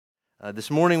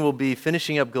This morning we'll be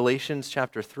finishing up Galatians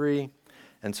chapter 3,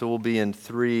 and so we'll be in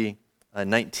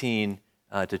 3:19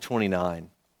 to 29.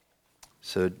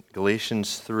 So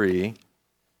Galatians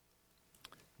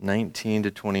 3:19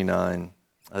 to 29.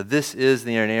 This is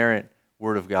the inerrant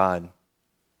Word of God.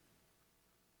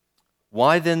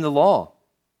 Why then the law?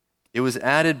 It was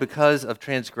added because of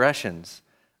transgressions,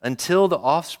 until the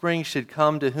offspring should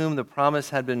come to whom the promise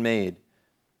had been made.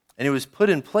 And it was put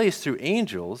in place through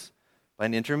angels by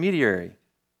an intermediary.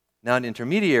 Now, an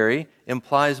intermediary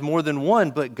implies more than one,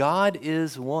 but God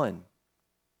is one.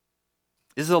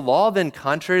 Is the law then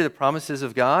contrary to the promises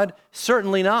of God?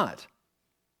 Certainly not.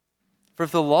 For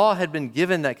if the law had been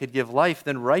given that could give life,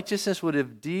 then righteousness would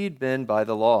have indeed been by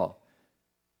the law.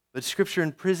 But Scripture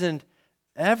imprisoned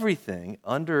everything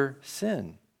under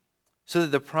sin, so that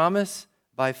the promise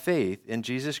by faith in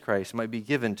Jesus Christ might be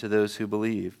given to those who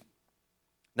believe.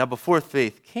 Now, before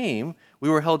faith came, we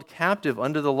were held captive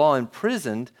under the law,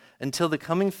 imprisoned until the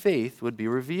coming faith would be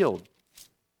revealed.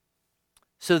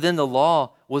 So then the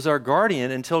law was our guardian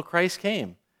until Christ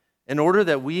came, in order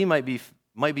that we might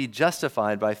be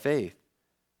justified by faith.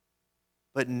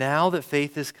 But now that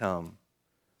faith has come,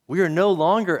 we are no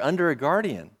longer under a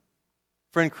guardian.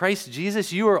 For in Christ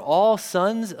Jesus, you are all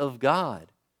sons of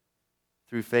God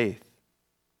through faith.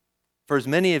 For as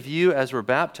many of you as were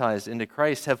baptized into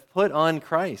Christ have put on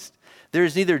Christ. There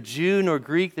is neither Jew nor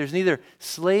Greek, there is neither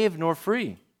slave nor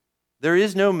free. There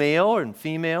is no male and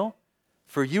female,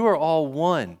 for you are all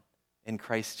one in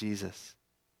Christ Jesus.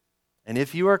 And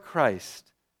if you are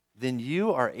Christ, then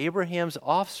you are Abraham's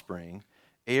offspring,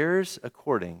 heirs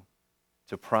according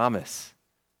to promise.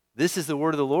 This is the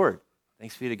word of the Lord.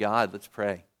 Thanks be to God. Let's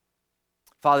pray.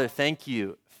 Father, thank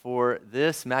you for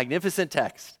this magnificent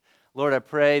text. Lord, I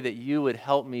pray that you would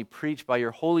help me preach by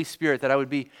your Holy Spirit, that I would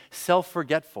be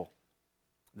self-forgetful,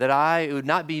 that it would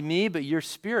not be me, but your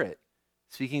Spirit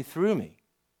speaking through me,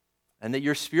 and that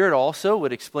your Spirit also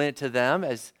would explain it to them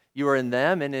as you are in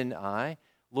them and in I.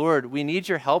 Lord, we need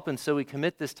your help, and so we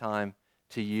commit this time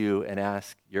to you and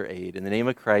ask your aid. In the name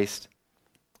of Christ,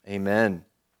 amen.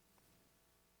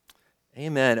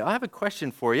 Amen. I have a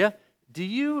question for you. Do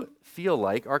you feel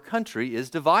like our country is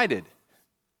divided?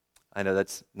 I know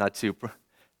that's not too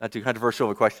controversial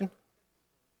of a question.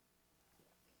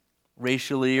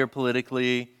 Racially or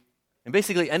politically, and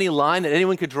basically any line that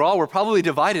anyone could draw, we're probably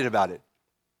divided about it.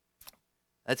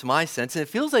 That's my sense. And it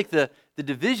feels like the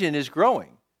division is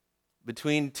growing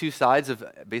between two sides of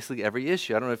basically every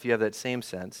issue. I don't know if you have that same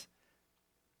sense.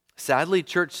 Sadly,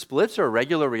 church splits are a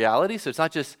regular reality, so it's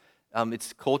not just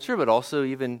it's culture, but also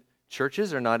even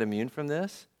churches are not immune from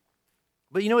this.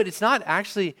 But you know what? It's not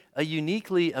actually a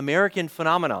uniquely American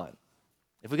phenomenon.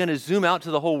 If we're going to zoom out to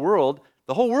the whole world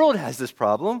has this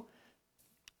problem.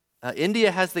 India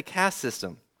has the caste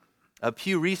system.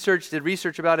 Pew did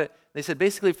research about it. They said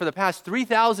basically for the past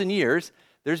 3,000 years,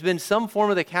 there's been some form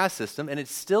of the caste system, and it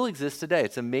still exists today.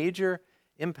 It's a major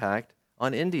impact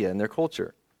on India and their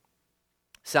culture.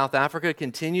 South Africa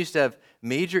continues to have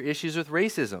major issues with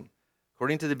racism,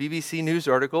 according to the BBC News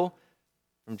article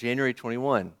from January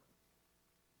 21.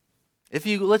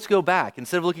 Let's go back.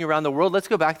 Instead of looking around the world, let's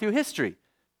go back through history.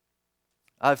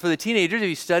 For the teenagers, if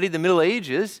you studied the Middle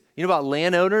Ages, you know about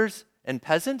landowners and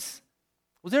peasants?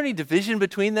 Was there any division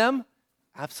between them?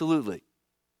 Absolutely.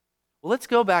 Well, let's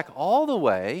go back all the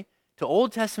way to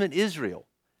Old Testament Israel.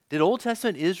 Did Old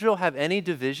Testament Israel have any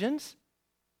divisions?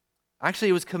 Actually,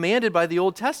 it was commanded by the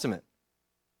Old Testament.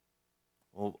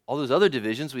 Well, all those other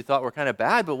divisions we thought were kind of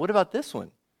bad, but what about this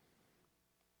one?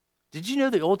 Did you know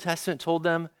the Old Testament told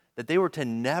them that they were to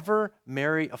never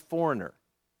marry a foreigner?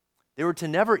 They were to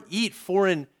never eat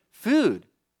foreign food.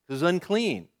 It was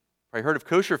unclean. Probably heard of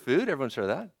kosher food. Everyone's heard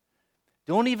of that.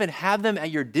 Don't even have them at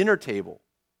your dinner table.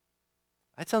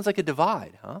 That sounds like a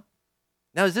divide, huh?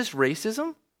 Now, is this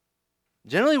racism?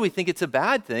 Generally, we think it's a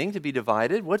bad thing to be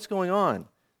divided. What's going on?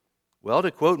 Well,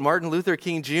 to quote Martin Luther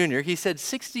King Jr., he said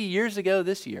 60 years ago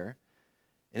this year,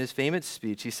 in his famous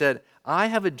speech, he said, "I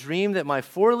have a dream that my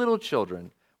 4 little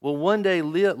children will one day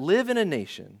live in a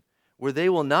nation where they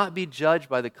will not be judged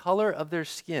by the color of their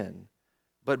skin,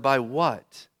 but by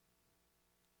what?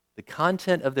 The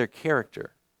content of their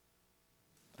character."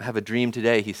 I have a dream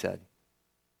today, he said.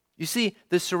 You see,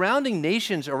 the surrounding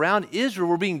nations around Israel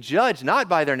were being judged not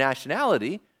by their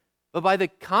nationality, but by the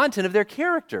content of their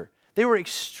character. They were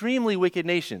extremely wicked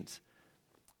nations.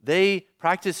 They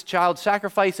practiced child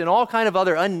sacrifice and all kind of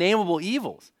other unnameable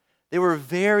evils. They were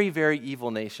very, very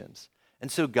evil nations.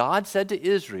 And so God said to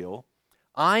Israel,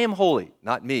 "I am holy,"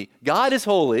 not me. God is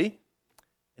holy.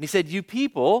 And he said, you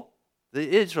people,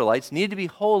 the Israelites, need to be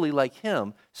holy like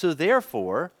him. So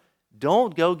therefore,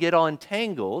 don't go get all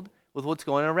entangled with what's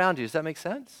going on around you. Does that make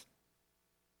sense?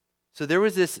 So there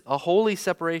was a holy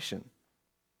separation.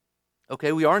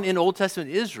 Okay, we aren't in Old Testament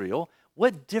Israel.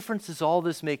 What difference does all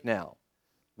this make now?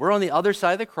 We're on the other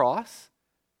side of the cross.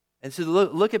 And so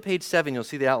look at page 7, you'll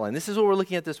see the outline. This is what we're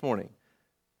looking at this morning.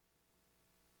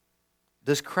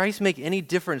 Does Christ make any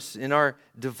difference in our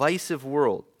divisive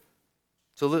world?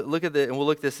 So look at and we'll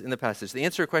look at this in the passage. The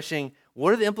answer to questioning,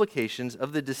 what are the implications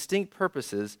of the distinct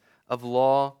purposes of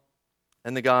law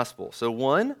and the gospel? So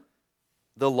 1,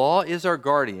 the law is our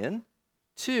guardian.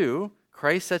 2,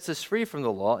 Christ sets us free from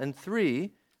the law. And 3,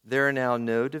 there are now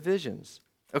no divisions.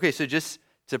 Okay, so just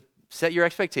to set your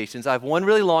expectations, I have 1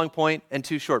 really long point and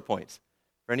 2 short points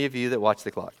for any of you that watch the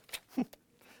clock.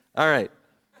 All right.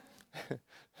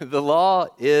 The law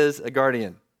is a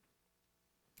guardian.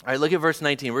 All right, look at verse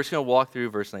 19. We're just going to walk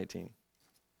through verse 19.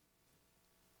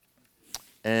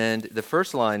 And the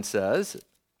first line says,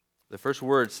 the first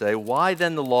words say, why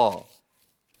then the law?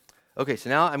 Okay, so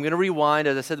now I'm going to rewind,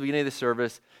 as I said at the beginning of the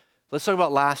service. Let's talk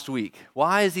about last week.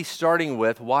 Why is he starting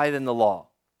with, why then the law?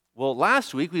 Well,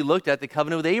 last week we looked at the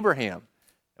covenant with Abraham.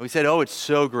 And we said, oh, it's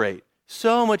so great,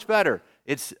 so much better.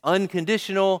 It's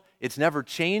unconditional. It's never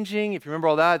changing. If you remember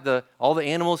all that, all the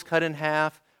animals cut in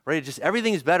half, right? Just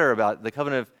everything's better about the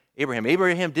covenant of Abraham.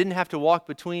 Abraham didn't have to walk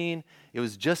between. It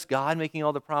was just God making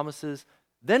all the promises.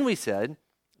 Then we said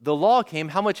the law came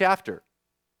how much after?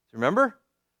 Remember?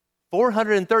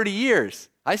 430 years.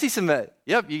 I see some,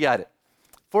 yep, you got it.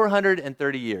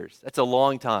 430 years. That's a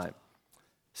long time.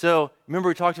 So remember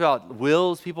we talked about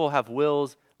wills. People have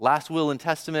wills. Last will and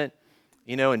testament.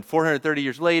 And 430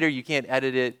 years later, you can't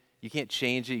edit it, you can't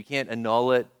change it, you can't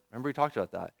annul it. Remember we talked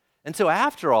about that. And so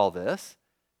after all this,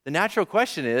 the natural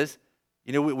question is,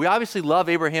 we obviously love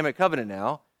Abrahamic covenant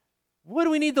now. What do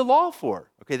we need the law for?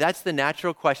 Okay, that's the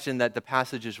natural question that the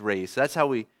passage is raised. So that's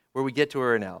where we get to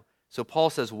her now. So Paul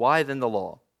says, why then the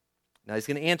law? Now he's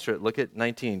going to answer it. Look at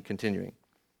 19, continuing.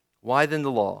 Why then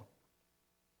the law?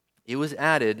 It was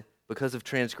added because of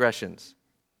transgressions.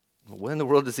 What in the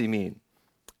world does he mean?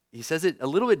 He says it a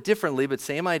little bit differently, but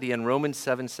same idea in Romans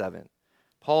 7:7.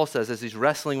 Paul says, as he's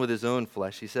wrestling with his own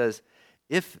flesh, he says,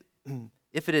 if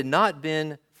it had not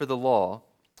been for the law,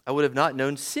 I would have not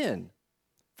known sin.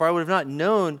 For I would have not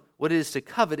known what it is to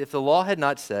covet if the law had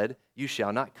not said, you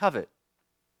shall not covet.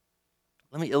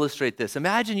 Let me illustrate this.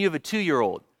 Imagine you have a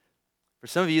 2-year-old. For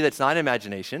some of you, that's not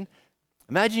imagination.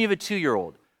 Imagine you have a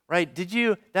 2-year-old, right?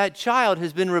 That child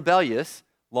has been rebellious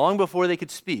long before they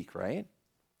could speak, right?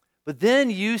 But then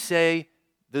you say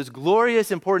those glorious,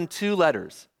 important 2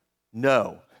 letters,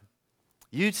 no.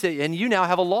 You'd say, and you now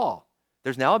have a law.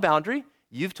 There's now a boundary.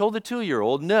 You've told the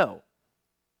 2-year-old no.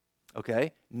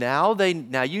 Okay? Now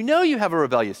you know you have a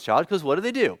rebellious child, because what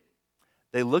do?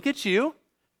 They look at you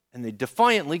and they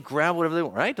defiantly grab whatever they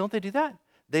want, right? Don't they do that?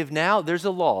 There's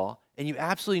a law, and you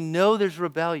absolutely know there's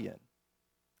rebellion.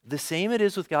 The same it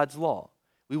is with God's law.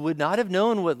 We would not have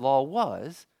known what law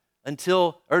was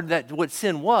what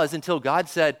sin was until God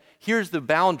said, here's the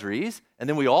boundaries, and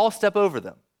then we all step over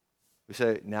them. We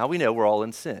say, now we know we're all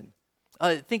in sin.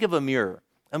 Think of a mirror.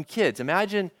 Kids,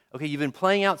 imagine, okay, you've been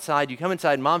playing outside, you come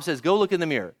inside, and mom says, go look in the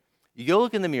mirror. You go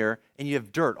look in the mirror, and you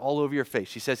have dirt all over your face.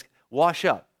 She says, wash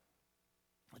up.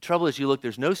 The trouble is, you look,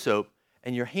 there's no soap,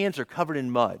 and your hands are covered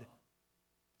in mud.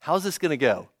 How's this going to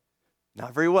go?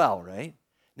 Not very well, right?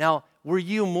 Now, were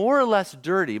you more or less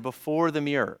dirty before the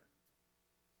mirror?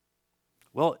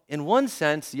 Well, in one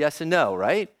sense, yes and no,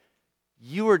 right?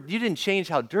 You didn't change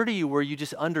how dirty you were, you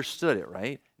just understood it,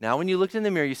 right? Now when you looked in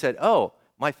the mirror, you said, oh,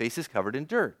 my face is covered in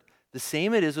dirt. The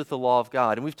same it is with the law of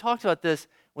God. And we've talked about this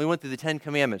when we went through the 10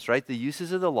 Commandments, right? The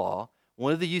uses of the law,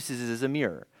 one of the uses is a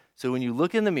mirror. So when you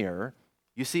look in the mirror,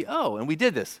 you see, oh, and we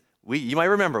did this. You might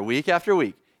remember, week after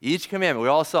week, each commandment, we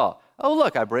all saw, oh,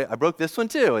 look, I broke this one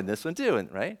too, and this one too, and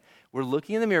right? We're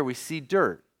looking in the mirror, we see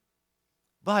dirt.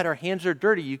 But our hands are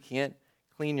dirty, you can't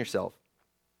clean yourself.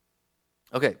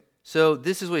 Okay, so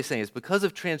this is what he's saying. It's because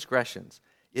of transgressions.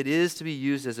 It is to be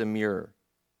used as a mirror.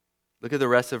 Look at the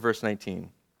rest of verse 19.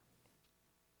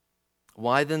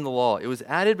 Why then the law? It was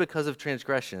added because of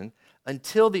transgression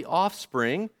until the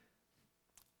offspring.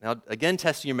 Now, again,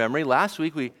 testing your memory. Last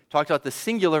week we talked about the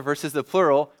singular versus the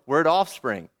plural word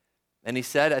offspring. And he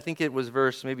said, I think it was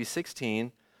verse maybe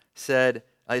 16, said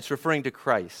it's referring to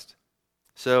Christ.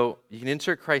 So you can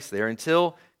insert Christ there.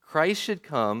 Until Christ should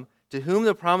come, to whom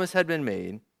the promise had been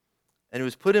made, and it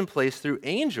was put in place through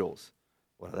angels.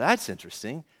 Well, that's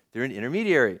interesting. They're an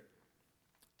intermediary.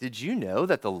 Did you know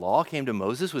that the law came to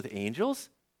Moses with angels?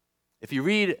 If you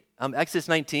read Exodus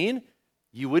 19,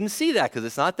 you wouldn't see that because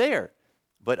it's not there.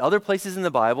 But other places in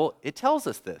the Bible, it tells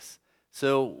us this.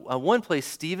 So one place,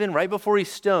 Stephen, right before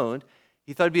he's stoned,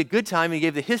 he thought it'd be a good time, and he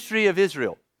gave the history of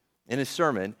Israel in his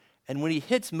sermon. And when he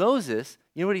hits Moses,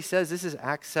 you know what he says? This is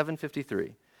Acts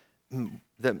 7:53.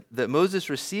 That Moses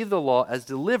received the law as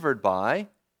delivered by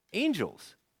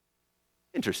angels.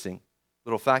 Interesting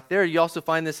little fact there. You also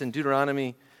find this in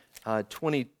Deuteronomy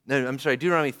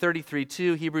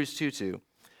 33:2, Hebrews 2:2.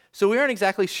 So we aren't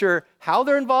exactly sure how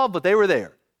they're involved, but they were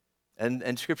there.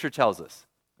 And Scripture tells us.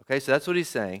 Okay, so that's what he's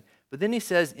saying. But then he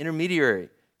says intermediary.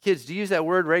 Kids, do you use that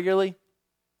word regularly?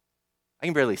 I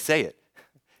can barely say it.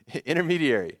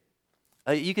 Intermediary.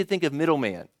 You could think of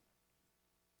middleman.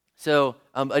 So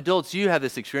adults, you have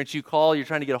this experience. You call, you're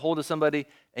trying to get a hold of somebody,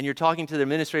 and you're talking to their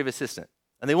administrative assistant.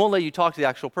 And they won't let you talk to the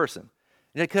actual person.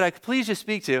 And could I please just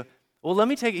speak to? Well, let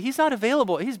me take it. He's not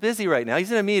available. He's busy right now.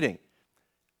 He's in a meeting.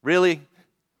 Really?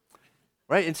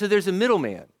 Right? And so there's a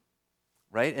middleman.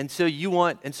 Right? And so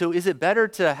is it better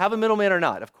to have a middleman or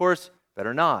not? Of course,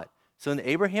 better not. So in the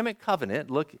Abrahamic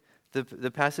covenant, look,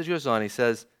 the passage goes on. He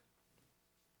says,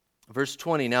 verse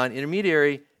 20, now an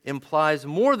intermediary implies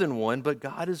more than one, but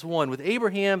God is one. With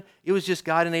Abraham, it was just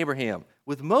God and Abraham.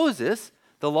 With Moses,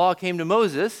 the law came to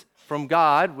Moses from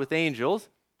God with angels,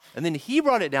 and then he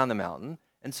brought it down the mountain,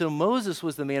 and so Moses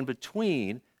was the man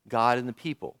between God and the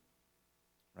people.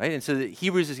 Right? And so the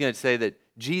Hebrews is going to say that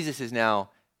Jesus is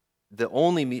now the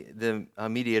only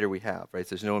mediator we have, right?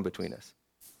 So there's no one between us.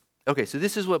 Okay, so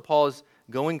this is what Paul is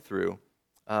going through.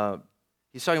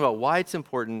 He's talking about why it's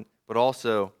important, but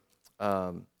also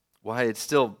why it's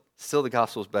still the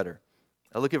gospel is better.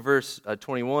 Look at verse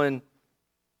 21.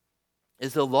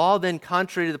 Is the law then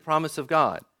contrary to the promise of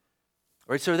God?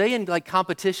 Right, so are they in like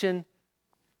competition?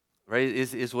 Right,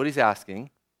 is what he's asking.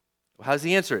 How does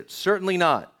he answer it? Certainly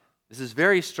not. This is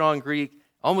very strong Greek,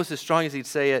 almost as strong as he'd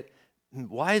say it.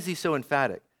 Why is he so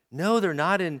emphatic? No, they're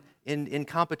not in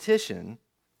competition.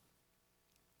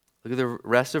 Look at the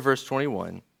rest of verse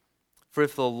 21. For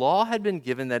if the law had been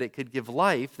given that it could give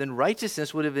life, then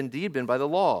righteousness would have indeed been by the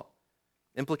law.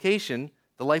 Implication,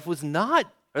 the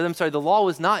law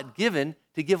was not given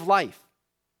to give life.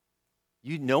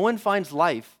 No one finds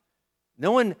life.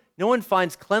 No one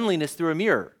finds cleanliness through a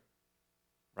mirror.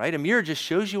 Right? A mirror just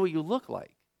shows you what you look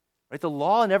like. Right? The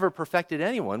law never perfected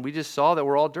anyone. We just saw that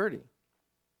we're all dirty.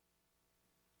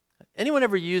 Anyone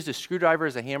ever used a screwdriver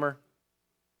as a hammer?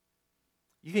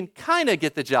 You can kind of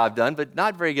get the job done, but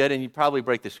not very good, and you probably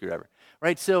break the screwdriver.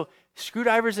 Right? So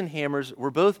screwdrivers and hammers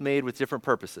were both made with different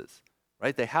purposes.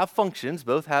 Right? They have functions,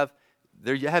 both have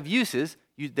uses.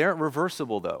 They aren't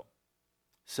reversible, though.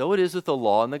 So it is with the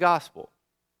law and the gospel.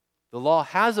 The law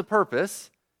has a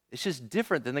purpose. It's just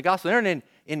different than the gospel. They're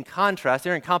in contrast.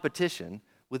 They're in competition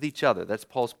with each other. That's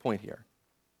Paul's point here.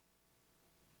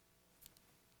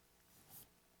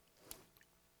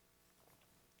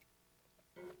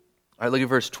 All right, look at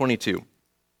verse 22.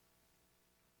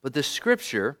 But the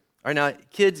scripture, all right, now,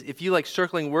 kids, if you like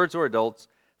circling words or adults,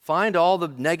 find all the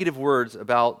negative words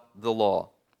about the law.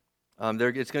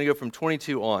 It's going to go from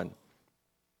 22 on.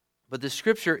 But the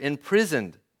scripture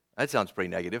imprisoned, that sounds pretty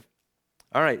negative.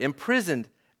 All right, imprisoned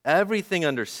everything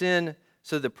under sin,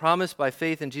 so the promise by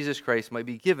faith in Jesus Christ might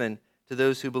be given to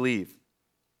those who believe.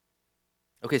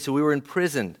 Okay, so we were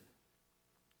imprisoned.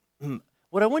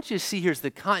 What I want you to see here is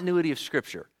the continuity of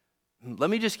Scripture.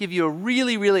 Let me just give you a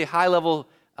really, really high-level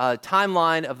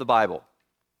timeline of the Bible.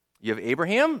 You have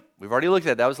Abraham. We've already looked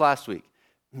at that. That was last week.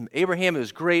 Abraham, it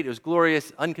was great. It was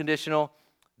glorious, unconditional.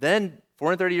 Then,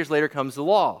 430 years later, comes the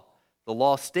law. The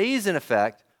law stays in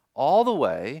effect all the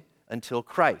way until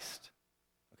Christ.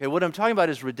 Okay, what I'm talking about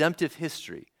is redemptive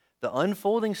history, the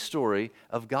unfolding story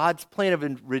of God's plan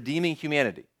of redeeming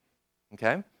humanity.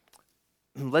 Okay?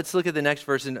 Let's look at the next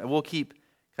verse, and we'll keep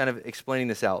kind of explaining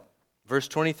this out. Verse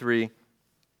 23,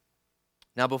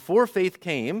 now before faith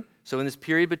came, so in this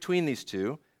period between these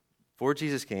two, before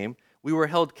Jesus came, we were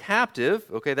held captive,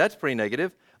 okay, that's pretty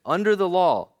negative, under the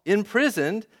law,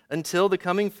 imprisoned until the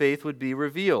coming faith would be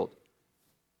revealed.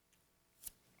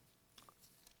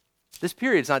 This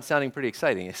period's not sounding pretty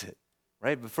exciting, is it?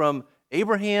 Right? But from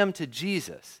Abraham to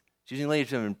Jesus, it's using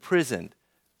language of imprisoned.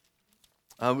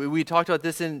 We talked about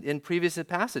this in previous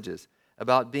passages,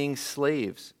 about being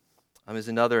slaves. Is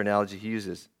another analogy he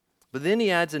uses. But then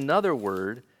he adds another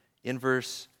word in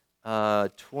verse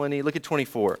 20. Look at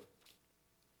 24.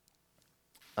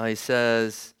 He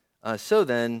says, so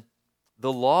then,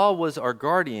 the law was our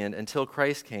guardian until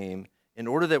Christ came in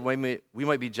order that we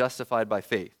might be justified by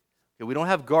faith. Okay, we don't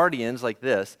have guardians like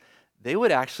this. They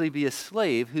would actually be a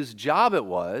slave whose job it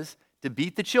was to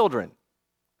beat the children.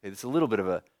 Okay, that's a little bit of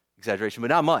an exaggeration, but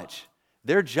not much.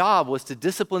 Their job was to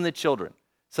discipline the children.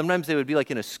 Sometimes they would be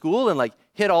like in a school and like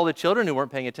hit all the children who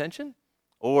weren't paying attention.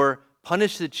 or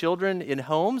punish the children in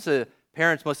homes.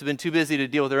 Parents must have been too busy to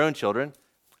deal with their own children.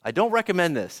 I don't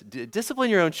recommend this. Discipline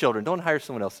your own children. Don't hire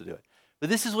someone else to do it. But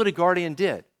this is what a guardian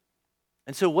did.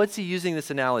 And so what's he using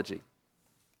this analogy?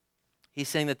 He's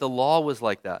saying that the law was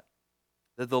like that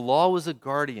the law was a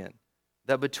guardian,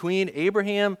 that between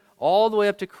Abraham all the way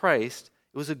up to Christ,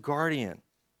 it was a guardian.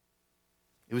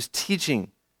 It was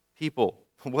teaching people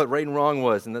what right and wrong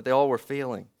was and that they all were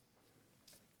failing.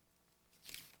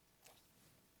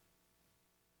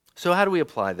 So how do we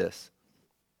apply this?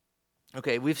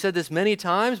 Okay, we've said this many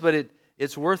times, but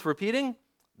it's worth repeating,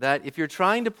 that if you're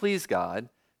trying to please God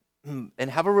and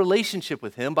have a relationship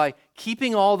with Him by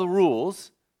keeping all the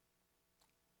rules,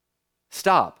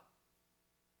 stop.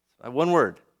 One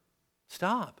word,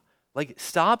 stop. Like,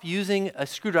 stop using a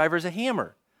screwdriver as a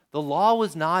hammer. The law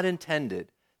was not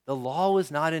intended. The law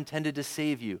was not intended to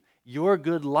save you. Your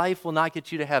good life will not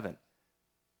get you to heaven.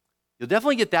 You'll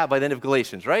definitely get that by the end of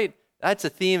Galatians, right? That's a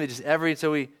theme.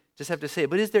 So we just have to say it.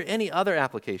 But is there any other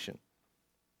application?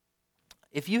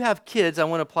 If you have kids, I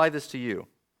want to apply this to you.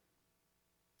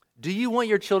 Do you want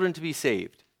your children to be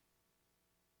saved?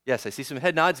 Yes, I see some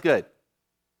head nods. Good.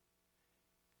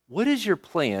 What is your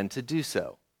plan to do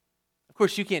so? Of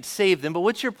course, you can't save them, but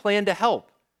what's your plan to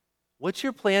help? What's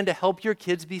your plan to help your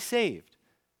kids be saved?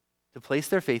 To place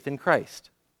their faith in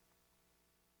Christ.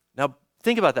 Now,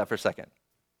 think about that for a second.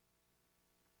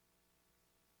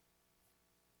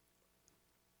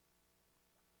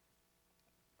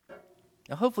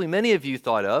 Now, hopefully many of you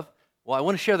thought of, well, I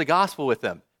want to share the gospel with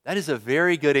them. That is a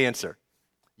very good answer.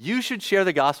 You should share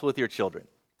the gospel with your children.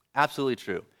 Absolutely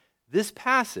true. This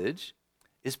passage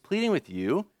is pleading with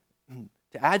you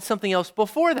to add something else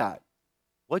before that.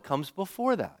 What comes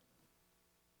before that?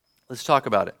 Let's talk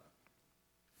about it.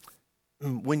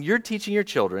 When you're teaching your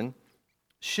children,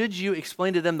 should you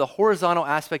explain to them the horizontal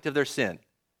aspect of their sin?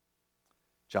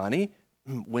 Johnny,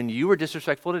 when you were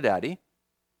disrespectful to Daddy,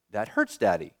 that hurts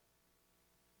Daddy.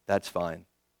 That's fine.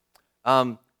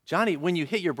 Johnny, when you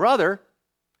hit your brother,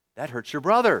 that hurts your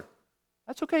brother.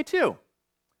 That's okay too.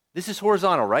 This is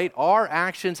horizontal, right? Our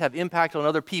actions have impact on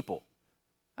other people.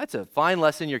 That's a fine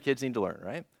lesson your kids need to learn,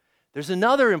 right? There's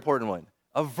another important one,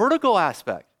 a vertical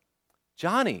aspect.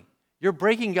 Johnny, you're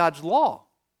breaking God's law.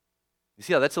 You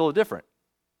see how that's a little different,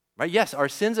 right? Yes, our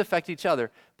sins affect each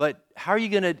other, but how are you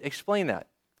going to explain that?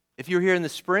 If you're here in the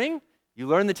spring, you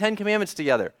learn the 10 Commandments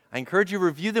together. I encourage you to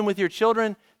review them with your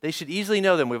children. They should easily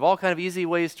know them. We have all kind of easy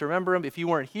ways to remember them. If you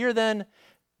weren't here then,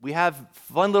 we have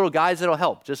fun little guides that'll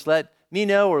help. Just let me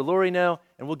know or Lori know,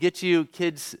 and we'll get you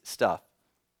kids' stuff.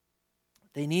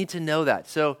 They need to know that.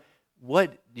 So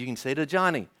what you can say to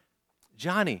Johnny,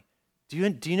 do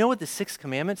you know what the 6th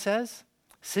commandment says?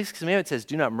 6th commandment says,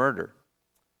 do not murder.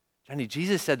 Johnny,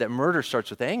 Jesus said that murder starts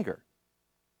with anger.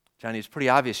 Johnny, it's pretty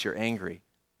obvious you're angry.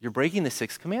 You're breaking the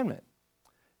 6th commandment.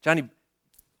 Johnny,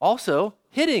 also,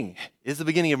 hitting is the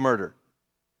beginning of murder.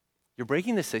 You're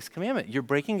breaking the 6th commandment. You're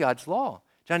breaking God's law.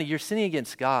 Johnny, you're sinning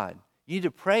against God. You need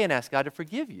to pray and ask God to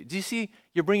forgive you. Do you see?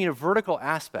 You're bringing a vertical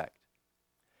aspect.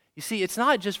 You see, it's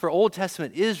not just for Old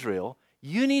Testament Israel.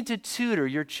 You need to tutor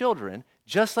your children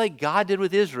just like God did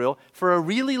with Israel for a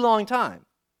really long time.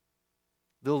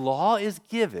 The law is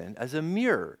given as a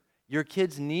mirror your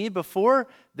kids need before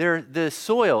the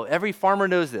soil. Every farmer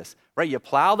knows this, right? You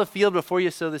plow the field before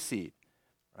you sow the seed,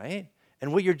 right?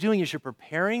 And what you're doing is you're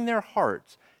preparing their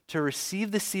hearts to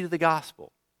receive the seed of the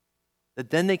gospel, that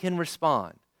then they can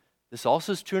respond. This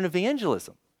also is true in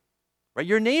evangelism, right?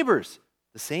 Your neighbors,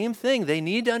 the same thing. They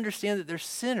need to understand that they're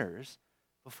sinners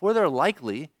before they're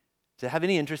likely to have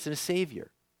any interest in a Savior.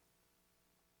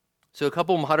 So a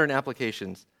couple modern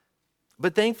applications.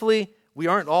 But thankfully, we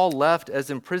aren't all left as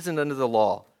imprisoned under the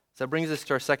law. So that brings us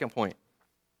to our second point.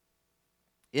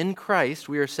 In Christ,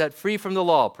 we are set free from the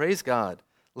law. Praise God.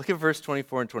 Look at verse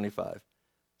 24 and 25.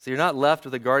 So you're not left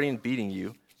with a guardian beating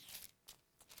you.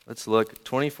 Let's look,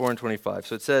 24 and 25.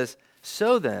 So it says,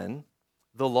 so then,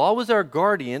 the law was our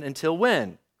guardian until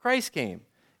when? Christ came,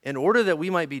 in order that we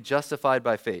might be justified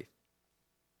by faith.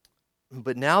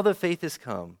 But now that faith has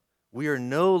come, we are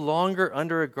no longer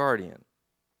under a guardian.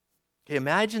 Okay,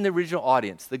 imagine the original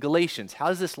audience, the Galatians. How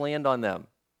does this land on them?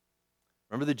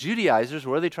 Remember the Judaizers,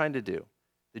 what are they trying to do?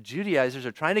 The Judaizers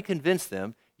are trying to convince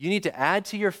them, you need to add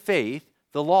to your faith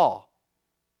the law.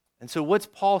 And so what's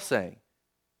Paul saying?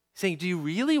 He's saying, do you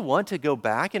really want to go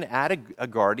back and add a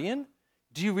guardian?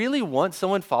 Do you really want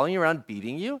someone following you around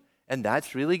beating you? And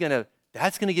that's really going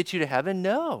to get you to heaven?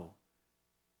 No.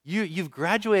 You've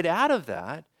graduated out of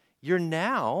that. You're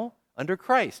now under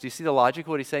Christ. Do you see the logic of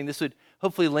what he's saying? This would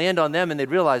hopefully land on them and they'd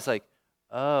realize like,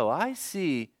 oh, I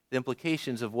see the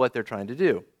implications of what they're trying to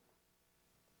do.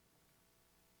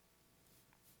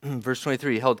 Verse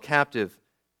 23, held captive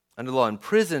under the law,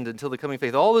 imprisoned until the coming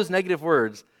faith. All those negative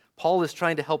words, Paul is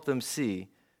trying to help them see.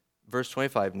 Verse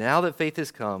 25, now that faith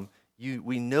has come,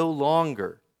 we no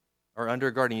longer are under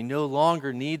a guardian. You no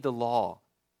longer need the law.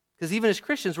 Because even as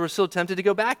Christians, we're still tempted to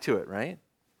go back to it, right?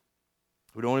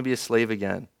 We don't want to be a slave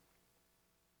again.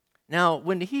 Now,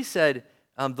 when he said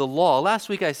the law, last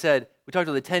week I said, we talked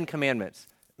about the 10 Commandments.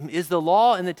 Is the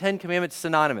law and the 10 Commandments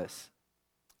synonymous?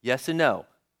 Yes and no.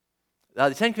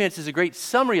 The 10 Commandments is a great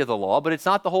summary of the law, but it's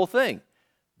not the whole thing.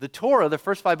 The Torah, the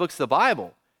first 5 books of the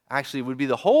Bible, actually would be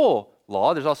the whole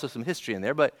law. There's also some history in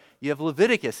there, but you have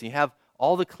Leviticus, and you have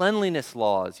all the cleanliness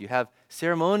laws, you have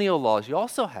ceremonial laws, you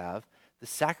also have the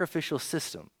sacrificial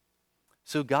system.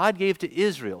 So God gave to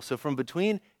Israel, so from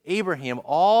between Abraham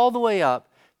all the way up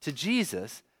to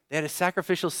Jesus, they had a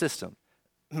sacrificial system.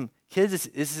 Kids,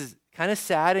 this is kind of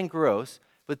sad and gross,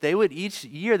 but they would each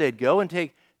year, they'd go and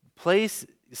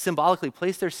symbolically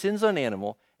place their sins on an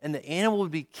animal, and the animal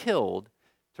would be killed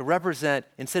to represent,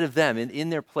 instead of them, in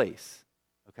their place,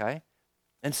 okay?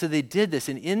 And so they did this,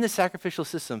 and in the sacrificial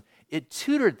system, it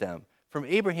tutored them from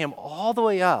Abraham all the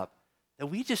way up that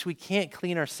we can't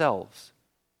clean ourselves,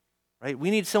 right?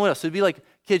 We need someone else. So it'd be like,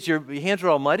 kids, your hands are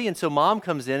all muddy, and so mom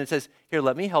comes in and says, here,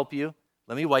 let me help you.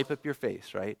 Let me wipe up your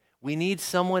face, right? We need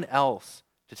someone else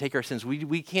to take our sins.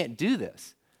 We can't do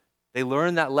this. They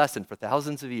learned that lesson for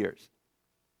thousands of years.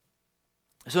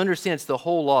 So understand, it's the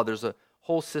whole law. There's a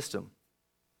whole system.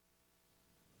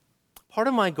 Part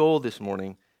of my goal this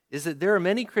morning is that there are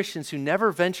many Christians who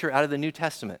never venture out of the New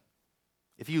Testament.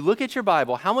 If you look at your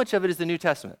Bible, how much of it is the New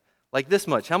Testament? Like this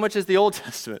much. How much is the Old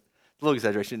Testament? A little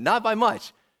exaggeration. Not by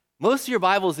much. Most of your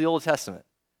Bible is the Old Testament.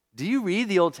 Do you read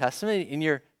the Old Testament in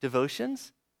your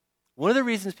devotions? One of the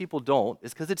reasons people don't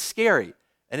is because it's scary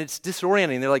and it's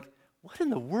disorienting. They're like, what in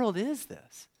the world is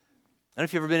this? I don't know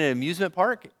if you've ever been in an amusement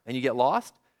park and you get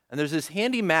lost, and there's this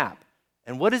handy map.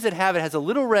 And what does it have? It has a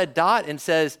little red dot and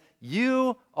says,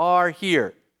 you are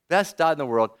here. Best dot in the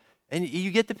world. And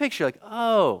you get the picture, like,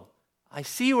 oh, I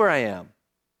see where I am.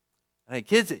 And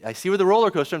kids, I see where the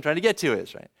roller coaster I'm trying to get to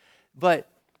is, right? But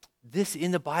this,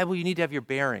 in the Bible, you need to have your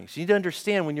bearings. You need to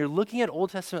understand when you're looking at Old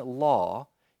Testament law,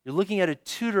 you're looking at a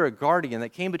tutor, a guardian that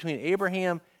came between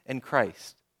Abraham and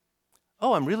Christ.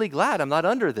 Oh, I'm really glad I'm not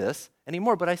under this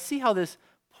anymore, but I see how this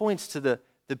points to the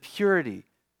purity,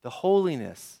 the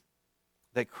holiness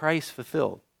that Christ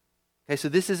fulfilled. Okay, so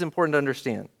this is important to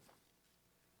understand.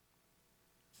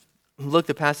 Look,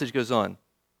 the passage goes on.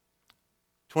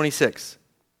 26.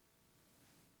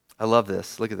 I love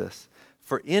this. Look at this.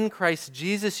 For in Christ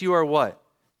Jesus you are what?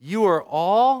 You are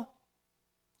all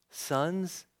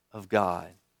sons of God.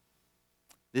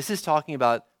 This is talking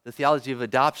about the theology of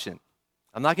adoption.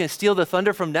 I'm not going to steal the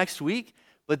thunder from next week,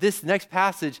 but this next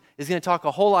passage is going to talk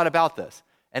a whole lot about this.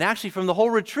 And actually from the whole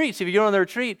retreat, so if you go on the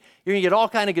retreat, you're going to get all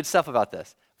kind of good stuff about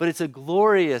this. But it's a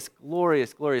glorious,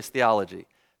 glorious, glorious theology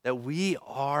that we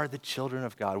are the children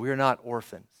of God. We are not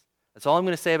orphans. That's all I'm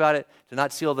going to say about it, to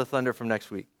not steal the thunder from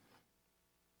next week.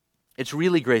 It's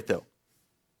really great, though.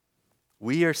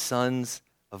 We are sons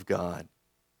of God.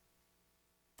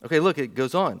 Okay, look, it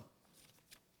goes on.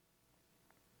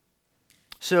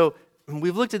 So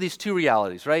we've looked at these two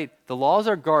realities, right? The law is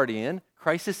our guardian.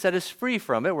 Christ has set us free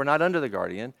from it. We're not under the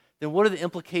guardian. Then what are the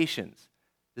implications?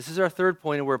 This is our third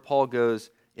point of where Paul goes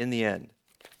in the end.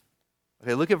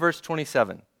 Okay, look at verse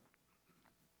 27.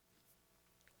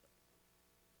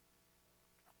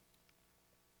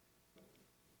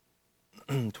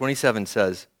 Verse 27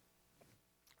 says,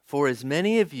 for as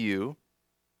many of you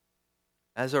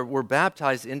as were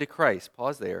baptized into Christ,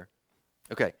 pause there.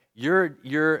 Okay, you're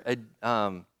a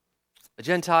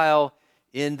Gentile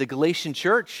in the Galatian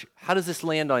church. How does this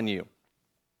land on you?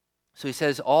 So he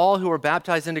says, all who are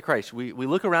baptized into Christ. We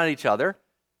look around at each other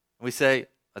and we say,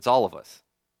 that's all of us.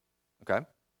 Okay?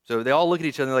 So they all look at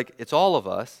each other and they're like, it's all of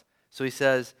us. So he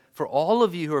says, for all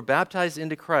of you who are baptized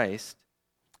into Christ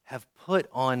have put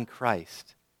on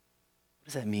Christ. What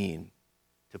does that mean?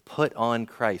 To put on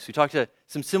Christ. We talked to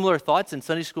some similar thoughts in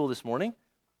Sunday school this morning.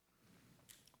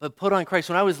 But put on Christ.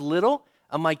 When I was little,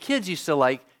 my kids used to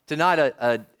like to knot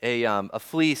a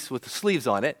fleece with the sleeves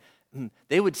on it.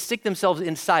 They would stick themselves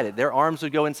inside it. Their arms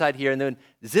would go inside here and then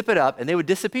zip it up and they would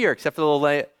disappear except for the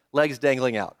little legs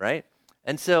dangling out, right?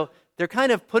 And so they're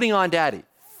kind of putting on daddy,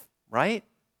 right?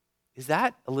 Is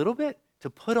that a little bit? To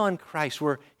put on Christ.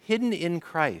 We're hidden in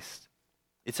Christ.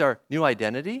 It's our new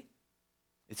identity.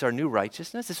 It's our new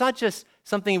righteousness. It's not just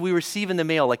something we receive in the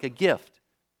mail like a gift,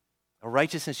 a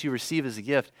righteousness you receive as a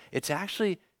gift. It's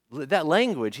actually that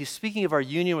language. He's speaking of our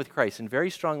union with Christ in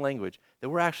very strong language, that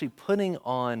we're actually putting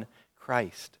on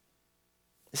Christ.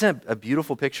 Isn't that a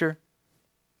beautiful picture?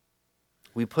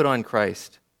 We put on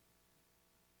Christ.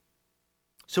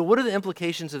 So what are the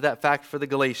implications of that fact for the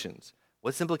Galatians?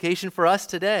 What's the implication for us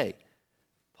today?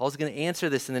 Paul's going to answer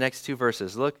this in the next two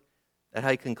verses. Look at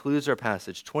how he concludes our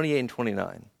passage, 28 and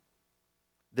 29.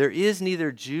 There is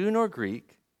neither Jew nor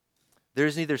Greek. There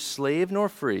is neither slave nor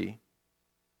free.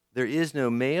 There is no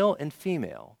male and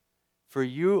female, for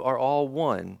you are all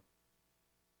one.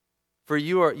 For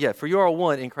you are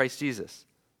one in Christ Jesus.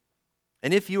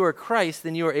 And if you are Christ,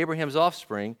 then you are Abraham's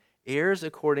offspring, heirs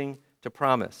according to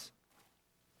promise.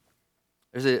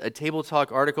 There's a Table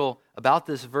Talk article about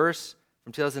this verse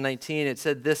from 2019. It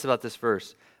said this about this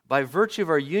verse: by virtue of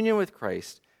our union with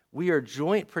Christ, we are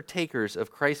joint partakers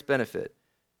of Christ's benefit.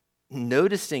 No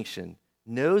distinction,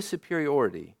 no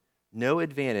superiority, no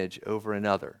advantage over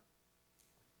another.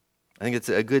 I think it's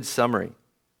a good summary.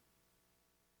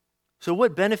 So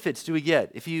what benefits do we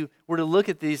get? If you were to look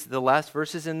at the last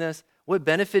verses in this, what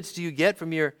benefits do you get from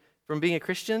being a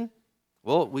Christian?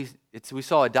 Well, we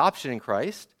saw adoption in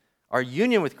Christ, our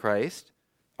union with Christ,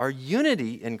 our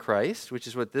unity in Christ, which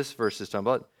is what this verse is talking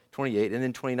about, 28, and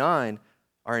then 29,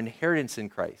 our inheritance in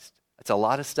Christ. That's a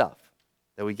lot of stuff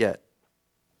that we get.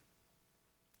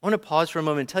 I want to pause for a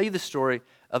moment and tell you the story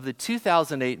of the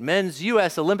 2008 men's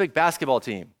U.S. Olympic basketball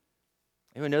team.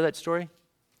 Anyone know that story?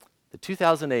 The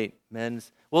 2008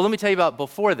 men's... Well, let me tell you about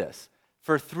before this.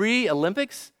 For 3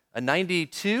 Olympics,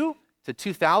 92 to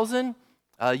 2000,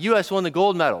 U.S. won the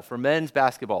gold medal for men's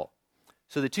basketball.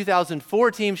 So the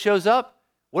 2004 team shows up.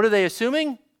 What are they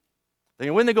assuming? They're going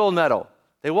to win the gold medal.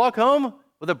 They walk home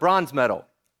with a bronze medal.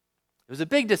 It was a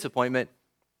big disappointment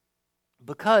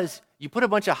because you put a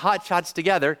bunch of hot shots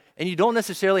together and you don't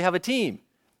necessarily have a team.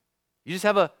 You just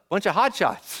have a bunch of hot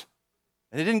shots.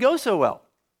 And it didn't go so well.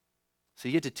 So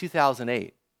you get to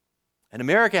 2008. And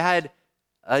America had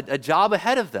a job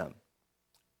ahead of them.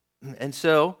 And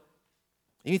so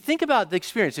you think about the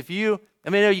experience. I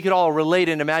know you could all relate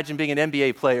and imagine being an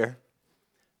NBA player.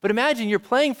 But imagine you're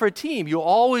playing for a team. You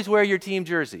always wear your team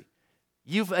jersey.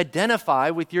 You've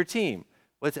identified with your team,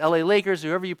 whether it's LA Lakers or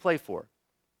whoever you play for.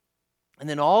 And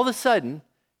then all of a sudden,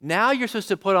 now you're supposed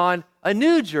to put on a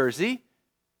new jersey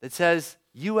that says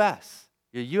U.S.,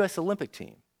 your U.S. Olympic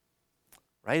team.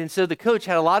 Right? And so the coach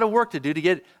had a lot of work to do to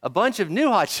get a bunch of new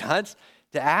hotshots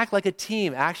to act like a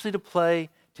team, actually to play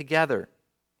together.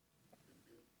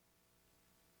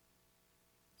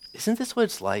 Isn't this what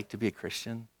it's like to be a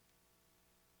Christian?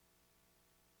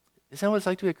 Isn't that what it's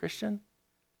like to be a Christian?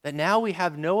 That now we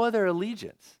have no other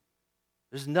allegiance.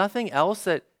 There's nothing else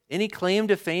that any claim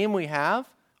to fame we have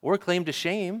or claim to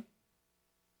shame.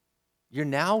 You're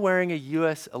now wearing a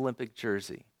U.S. Olympic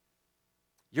jersey.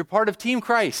 You're part of Team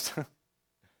Christ.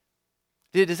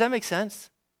 Does that make sense?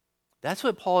 That's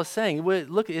what Paul is saying.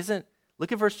 Look at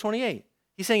verse 28.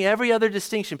 He's saying every other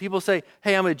distinction. People say,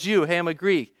 hey, I'm a Jew. Hey, I'm a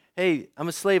Greek. Hey, I'm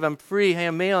a slave. I'm free. Hey,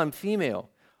 I'm male. I'm female.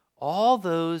 All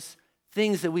those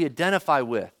things that we identify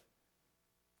with,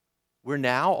 we're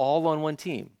now all on one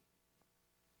team.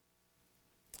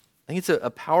 I think it's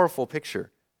a powerful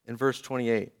picture in verse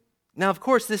 28. Now, of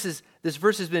course, this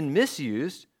verse has been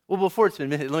misused. Well, before it's been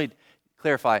misused, let me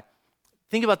clarify.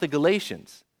 Think about the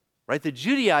Galatians, right? The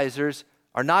Judaizers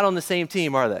are not on the same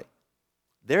team, are they?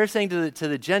 They're saying to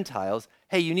the Gentiles,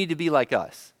 hey, you need to be like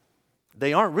us.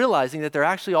 They aren't realizing that they're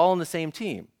actually all on the same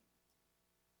team.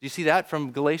 Do you see that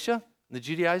from Galatia, the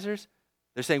Judaizers?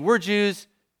 They're saying, we're Jews,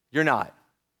 you're not.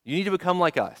 You need to become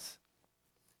like us.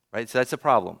 Right? So that's a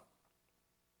problem.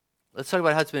 Let's talk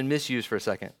about how it's been misused for a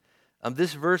second.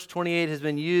 This verse 28 has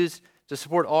been used to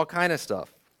support all kind of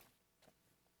stuff.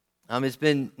 It's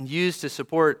been used to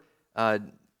support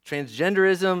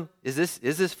transgenderism. Is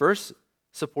this verse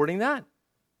supporting that?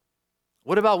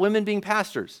 What about women being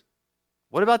pastors?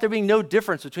 What about there being no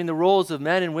difference between the roles of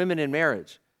men and women in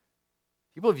marriage?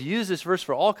 People have used this verse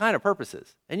for all kind of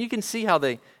purposes. And you can see how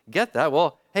they get that.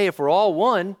 Well, hey, if we're all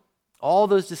one, all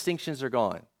those distinctions are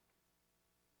gone.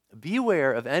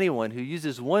 Beware of anyone who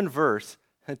uses one verse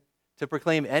to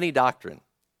proclaim any doctrine.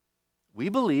 We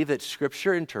believe that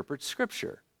Scripture interprets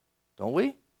Scripture, don't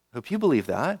we? Hope you believe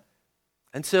that.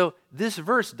 And so this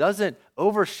verse doesn't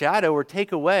overshadow or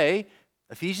take away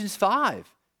Ephesians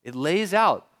 5. It lays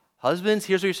out, husbands,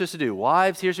 here's what you're supposed to do.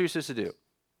 Wives, here's what you're supposed to do.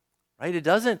 Right? It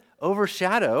doesn't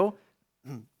overshadow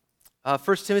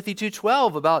 1 Timothy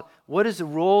 2:12 about what is the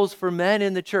roles for men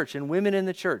in the church and women in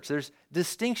the church. There's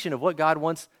distinction of what God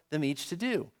wants them each to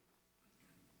do.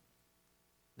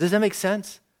 Does that make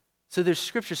sense? So there's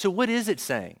Scripture. So what is it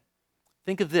saying?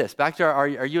 Think of this. Back to our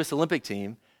U.S. Olympic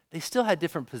team, they still had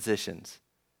different positions,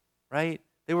 right?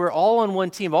 They were all on one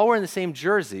team, all wearing the same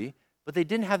jersey, but they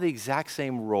didn't have the exact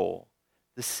same role.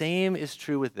 The same is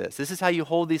true with this. This is how you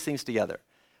hold these things together.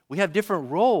 We have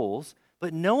different roles,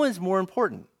 but no one's more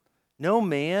important. No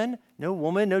man, no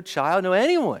woman, no child, no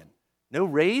anyone, no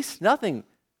race, nothing.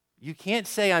 You can't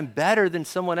say I'm better than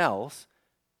someone else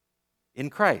in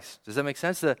Christ. Does that make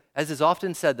sense? As is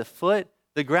often said,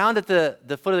 the ground at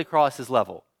the foot of the cross is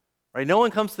level. Right? No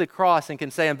one comes to the cross and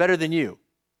can say, I'm better than you.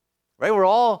 Right? We're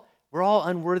all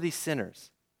unworthy sinners.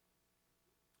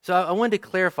 So I wanted to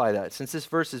clarify that since this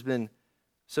verse has been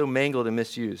so mangled and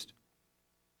misused.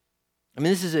 I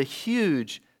mean, this is a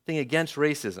huge thing against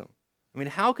racism. I mean,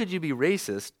 how could you be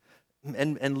racist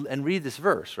and read this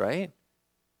verse, right?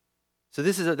 So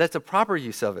that's a proper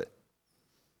use of it.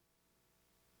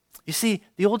 You see,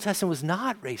 the Old Testament was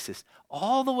not racist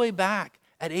all the way back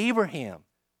at Abraham.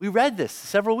 We read this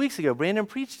several weeks ago. Brandon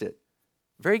preached it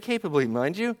very capably,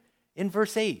 mind you, in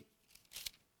verse 8.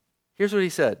 Here's what he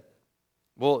said.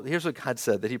 Well, here's what God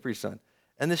said that he preached on.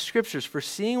 And the scriptures,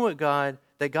 foreseeing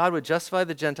that God would justify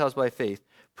the Gentiles by faith,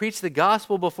 preached the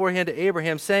gospel beforehand to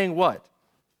Abraham, saying what?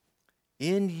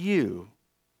 In you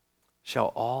shall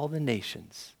all the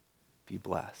nations be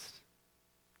blessed.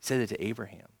 He said it to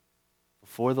Abraham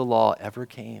before the law ever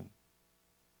came.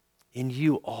 In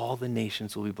you all the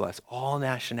nations will be blessed, all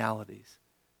nationalities.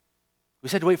 We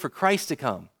just had to wait for Christ to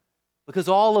come because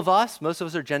all of us, most of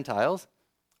us are Gentiles,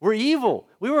 we're evil.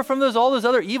 We were from all those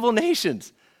other evil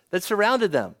nations that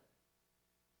surrounded them.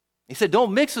 He said,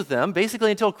 don't mix with them,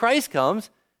 basically until Christ comes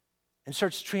and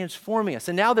starts transforming us.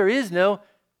 And now there's no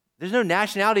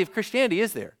nationality of Christianity,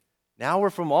 is there? Now we're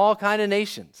from all kind of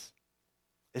nations.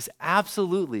 This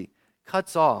absolutely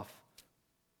cuts off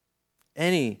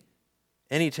any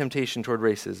temptation toward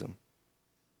racism.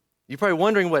 You're probably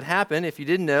wondering what happened if you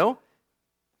didn't know.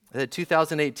 The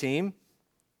 2008 team,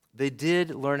 they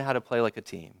did learn how to play like a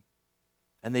team.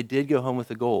 And they did go home with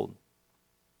the gold.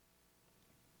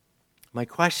 My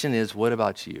question is, what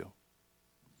about you?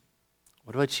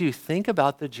 What about you? Think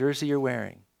about the jersey you're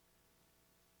wearing.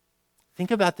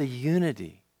 Think about the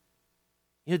unity.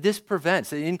 This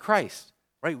prevents, in Christ,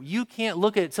 right? You can't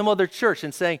look at some other church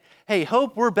and say, hey,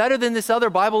 Hope, we're better than this other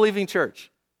Bible-believing church.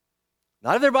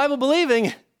 Not if they're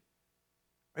Bible-believing.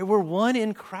 Right? We're one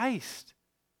in Christ.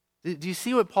 Do you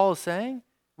see what Paul is saying?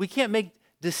 We can't make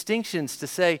distinctions to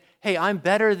say, hey, I'm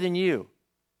better than you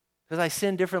because I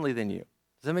sin differently than you.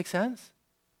 Does that make sense?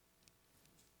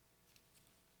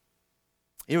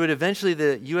 But eventually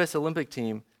the U.S. Olympic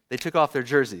team, they took off their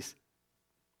jerseys.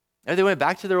 And they went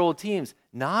back to their old teams.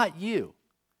 Not you.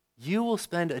 You will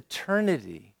spend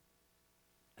eternity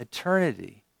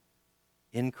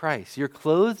in Christ. You're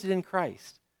clothed in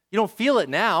Christ. You don't feel it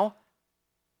now.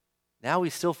 Now we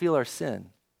still feel our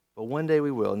sin. But one day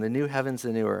we will, in the new heavens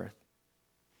and new earth.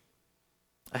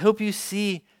 I hope you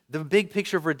see the big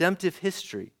picture of redemptive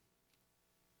history.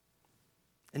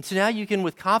 And so now you can,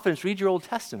 with confidence, read your Old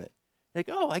Testament. Like,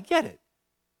 oh, I get it.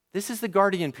 This is the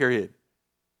guardian period.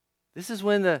 This is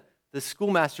when the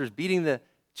schoolmaster is beating the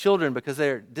children because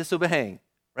they're disobeying,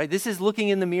 right? This is looking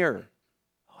in the mirror.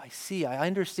 Oh, I see. I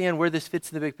understand where this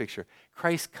fits in the big picture.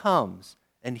 Christ comes,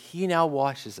 and he now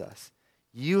washes us.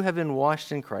 You have been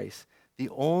washed in Christ. The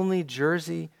only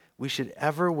jersey we should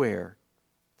ever wear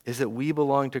is that we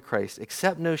belong to Christ.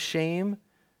 Accept no shame,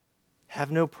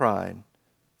 have no pride,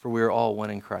 for we are all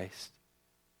one in Christ.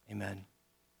 Amen.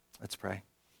 Let's pray.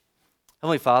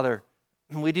 Heavenly Father,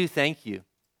 we do thank you.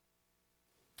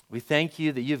 We thank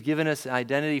you that you've given us an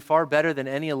identity far better than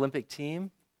any Olympic team.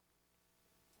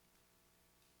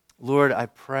 Lord, I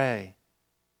pray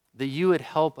that you would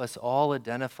help us all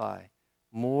identify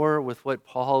more with what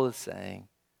Paul is saying.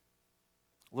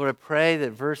 Lord, I pray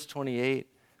that verse 28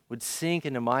 would sink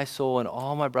into my soul and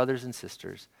all my brothers and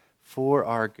sisters for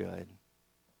our good.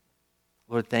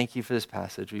 Lord, thank you for this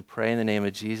passage. We pray in the name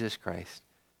of Jesus Christ.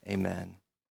 Amen.